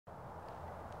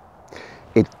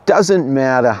It doesn't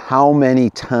matter how many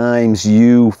times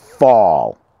you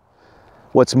fall.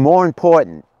 What's more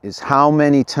important is how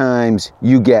many times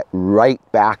you get right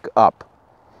back up.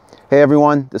 Hey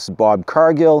everyone, this is Bob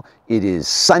Cargill. It is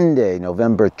Sunday,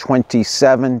 November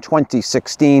 27,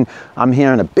 2016. I'm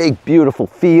here in a big, beautiful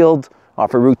field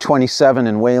off of Route 27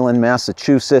 in Wayland,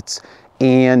 Massachusetts.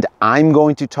 And I'm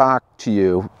going to talk to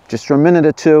you just for a minute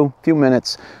or two, a few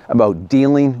minutes, about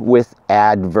dealing with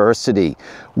adversity.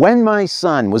 When my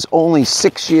son was only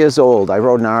 6 years old, I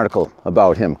wrote an article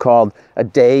about him called A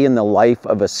Day in the Life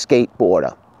of a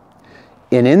Skateboarder.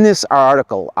 And in this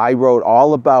article, I wrote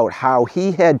all about how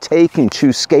he had taken to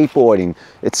skateboarding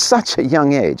at such a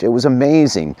young age. It was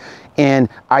amazing. And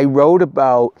I wrote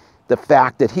about the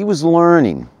fact that he was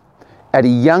learning at a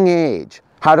young age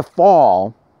how to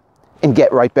fall and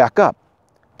get right back up.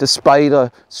 Despite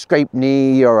a scraped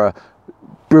knee or a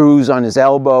bruise on his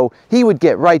elbow, he would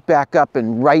get right back up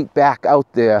and right back out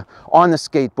there on the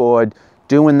skateboard,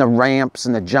 doing the ramps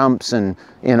and the jumps and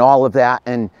all of that.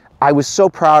 And I was so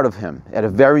proud of him at a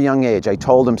very young age. I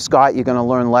told him, Scott, you're gonna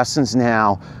learn lessons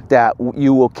now that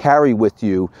you will carry with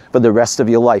you for the rest of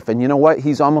your life. And you know what?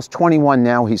 He's almost 21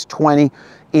 now, he's 20,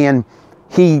 and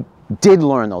he did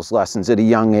learn those lessons at a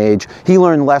young age. He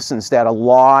learned lessons that a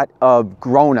lot of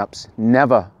grown-ups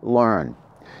never learn.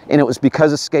 And it was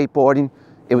because of skateboarding,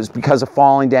 it was because of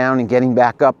falling down and getting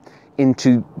back up.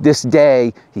 Into this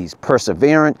day, he's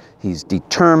perseverant, he's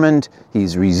determined,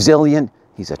 he's resilient,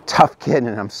 he's a tough kid,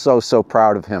 and I'm so, so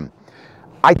proud of him.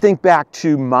 I think back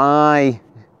to my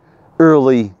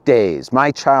early days, my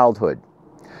childhood,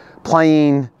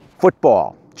 playing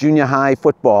football. Junior high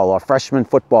football or freshman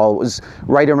football. It was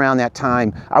right around that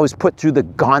time. I was put through the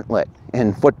gauntlet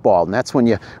in football, and that's when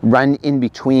you run in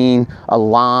between a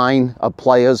line of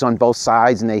players on both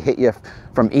sides and they hit you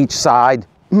from each side.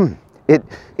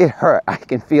 It hurt. I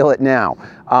can feel it now.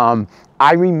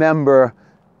 I remember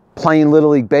playing Little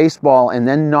League baseball and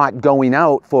then not going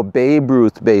out for Babe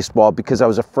Ruth baseball because I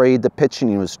was afraid the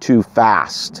pitching was too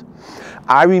fast.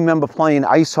 I remember playing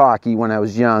ice hockey when I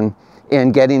was young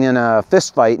and getting in a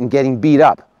fist fight and getting beat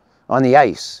up on the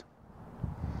ice.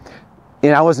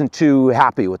 And I wasn't too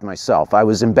happy with myself. I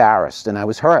was embarrassed and I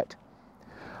was hurt.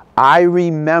 I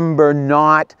remember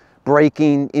not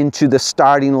breaking into the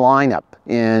starting lineup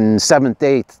in 7th,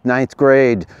 8th, 9th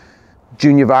grade,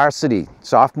 junior varsity,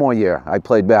 sophomore year, I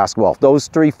played basketball. Those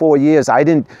 3-4 years, I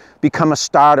didn't become a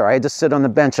starter. I had to sit on the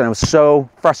bench and I was so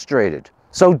frustrated,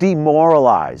 so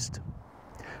demoralized.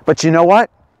 But you know what?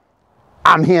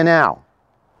 I'm here now.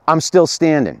 I'm still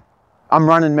standing. I'm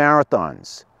running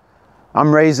marathons.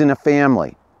 I'm raising a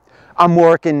family. I'm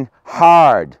working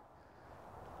hard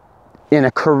in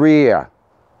a career,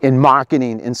 in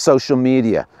marketing, in social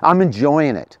media. I'm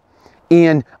enjoying it.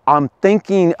 And I'm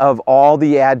thinking of all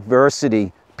the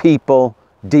adversity people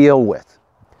deal with.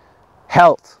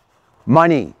 Health,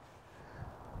 money,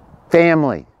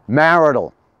 family,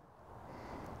 marital,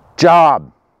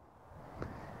 job,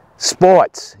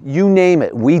 sports, you name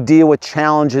it. We deal with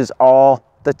challenges all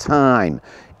the time.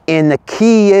 And the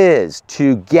key is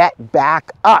to get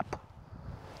back up,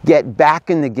 get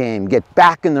back in the game, get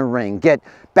back in the ring, get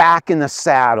back in the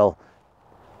saddle,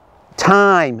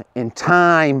 time and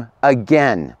time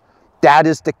again. That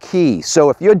is the key. So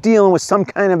if you're dealing with some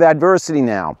kind of adversity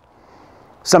now,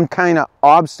 some kind of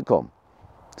obstacle,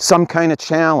 some kind of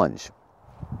challenge,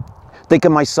 think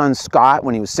of my son Scott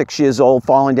when he was 6 years old,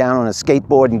 falling down on a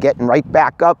skateboard and getting right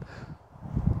back up.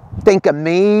 Think of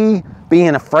me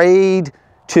being afraid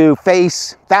to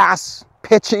face fast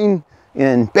pitching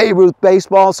in Babe Ruth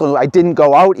baseball, so I didn't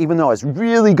go out even though I was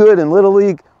really good in Little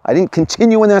League. I didn't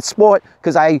continue in that sport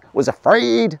because I was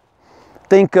afraid.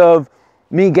 Think of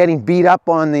me getting beat up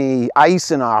on the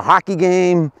ice in a hockey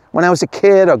game when I was a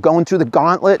kid, or going through the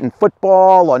gauntlet in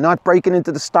football, or not breaking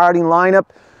into the starting lineup.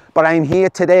 But I'm here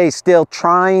today still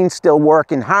trying, still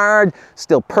working hard,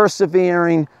 still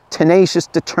persevering, tenacious,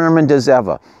 determined as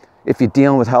ever. If you're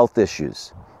dealing with health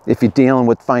issues, if you're dealing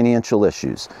with financial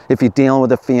issues, if you're dealing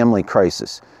with a family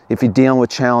crisis, if you're dealing with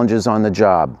challenges on the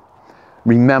job,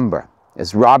 remember,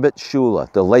 as Robert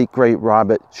Schuller, the late great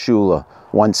Robert Schuller,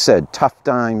 once said, tough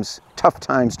times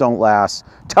don't last,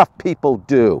 tough people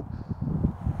do.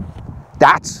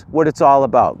 That's what it's all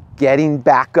about, getting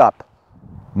back up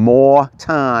more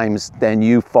times than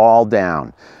you fall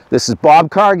down. This is Bob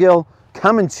Cargill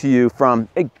coming to you from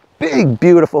a big,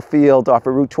 beautiful field off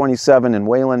of Route 27 in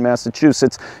Wayland,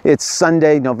 Massachusetts. It's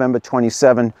Sunday, November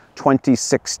 27,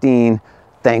 2016.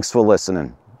 Thanks for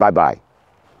listening. Bye-bye.